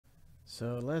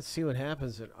So let's see what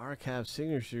happens at Archive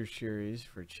Signature Series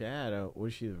for Chad. I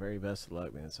wish you the very best of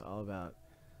luck, man. It's all about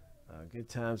good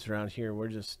times around here. We're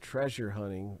just treasure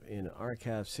hunting in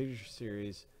Archive Signature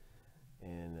Series.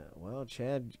 And, well,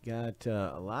 Chad got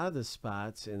a lot of the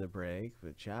spots in the break,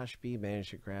 but Josh B managed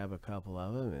to grab a couple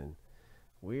of them. And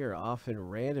we are often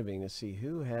randoming to see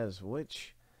who has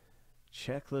which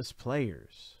checklist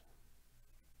players.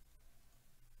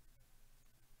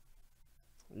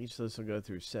 Each list will go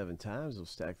through 7 times. We'll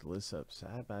stack the lists up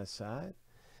side by side.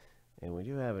 And we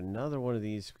do have another one of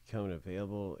these becoming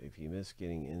available. If you miss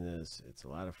getting in this, it's a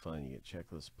lot of fun. You get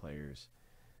checklist players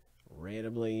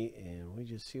randomly, and we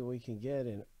just see what we can get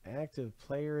in active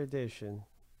player edition.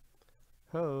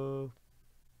 Ho!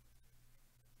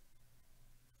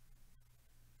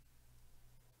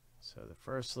 So the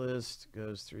first list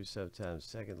goes through 7 times,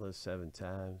 second list 7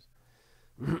 times.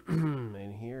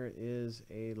 And here is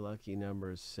a lucky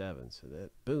number 7. So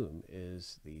that, boom,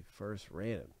 is the first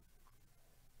random.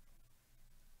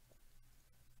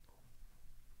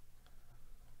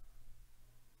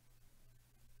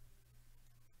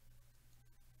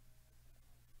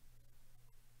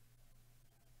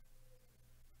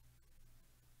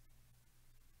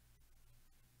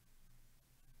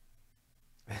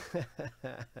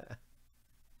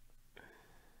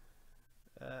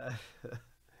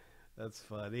 That's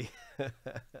funny.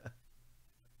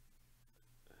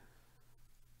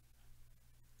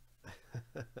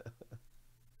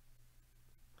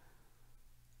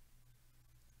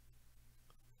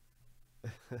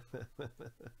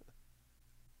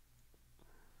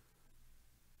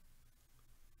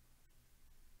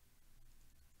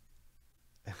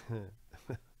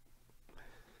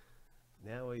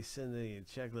 Now we send the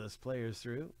checklist players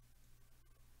through.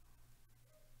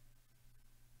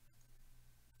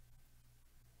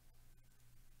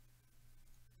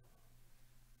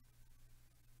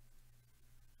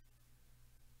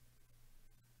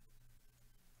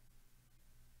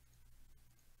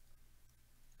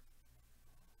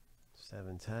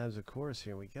 Seven times, of course.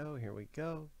 Here we go. Here we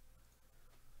go.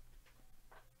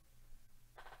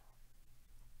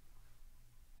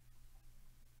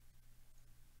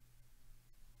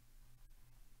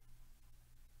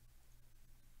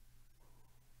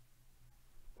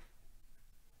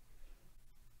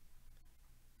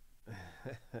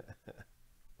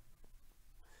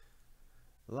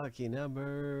 Lucky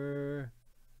number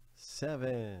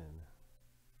 7.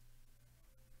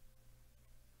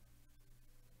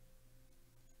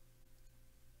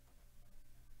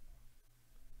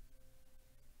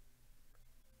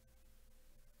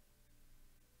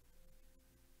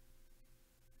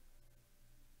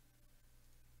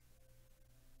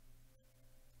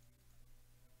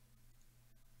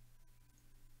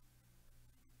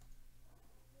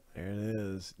 There it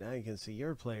is. Now you can see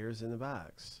your players in the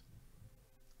box.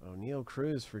 O'Neal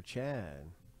Cruz for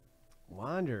Chad.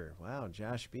 Wander. Wow,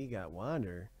 Josh B got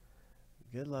Wander.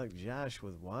 Good luck, Josh,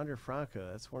 with Wander Franco.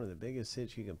 That's one of the biggest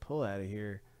hits you can pull out of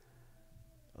here,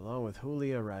 along with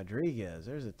Julio Rodriguez.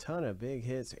 There's a ton of big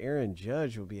hits. Aaron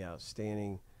Judge will be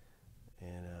outstanding.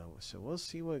 And so we'll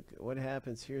see what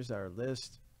happens. Here's our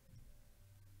list.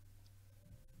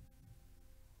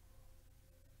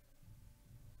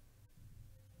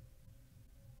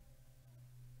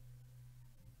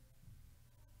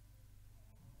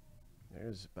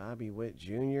 There's Bobby Witt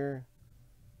Jr.,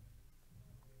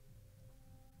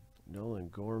 Nolan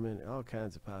Gorman, all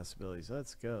kinds of possibilities.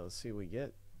 Let's go. Let's see what we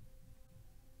get.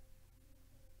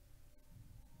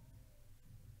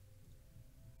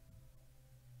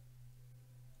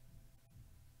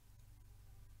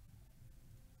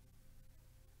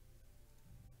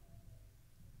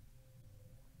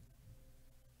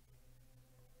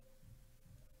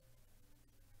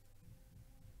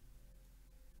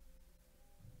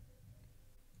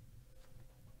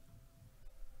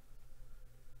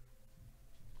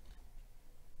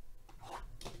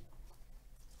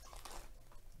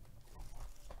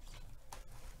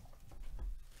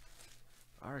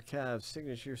 Archive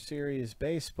Signature Series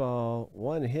Baseball.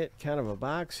 One hit kind of a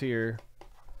box here.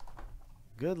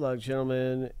 Good luck,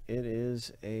 gentlemen. It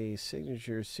is a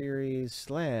Signature Series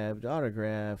slabbed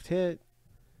autographed hit.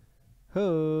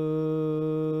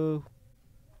 Ho!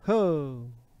 Ho!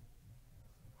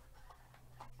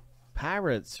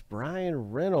 Pirates,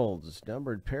 Brian Reynolds,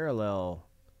 numbered parallel.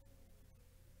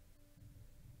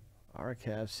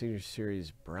 Archive Signature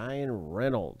Series, Brian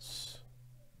Reynolds.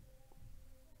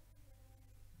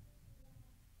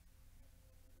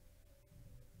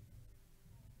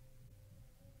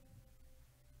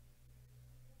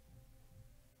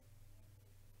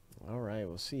 All right,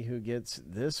 we'll see who gets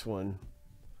this one.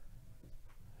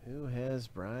 Who has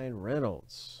Brian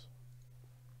Reynolds?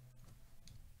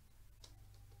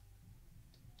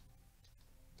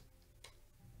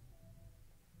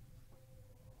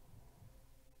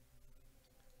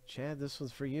 Chad, this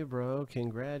one's for you, bro.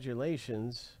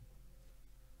 Congratulations.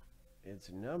 It's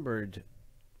numbered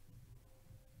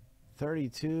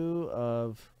 32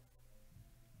 of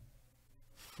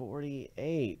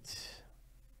 48.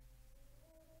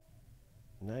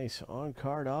 Nice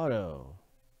on-card auto.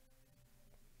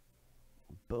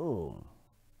 Boom.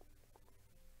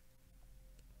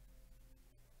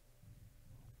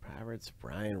 Pirates,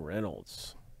 Brian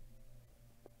Reynolds.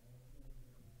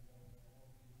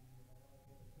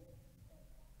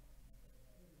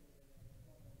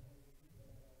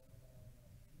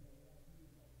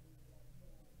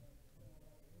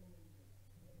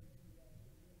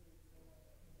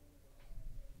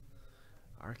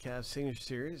 Archive Signature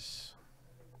Series.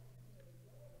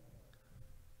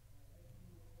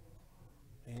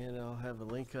 And I'll have a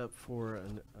link up for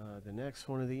the next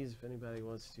one of these if anybody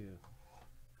wants to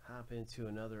hop into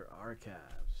another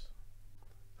archives.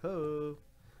 Ho!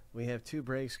 We have 2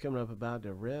 breaks coming up about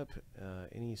to rip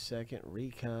any second.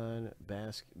 Recon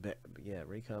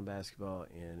basketball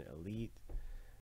and Elite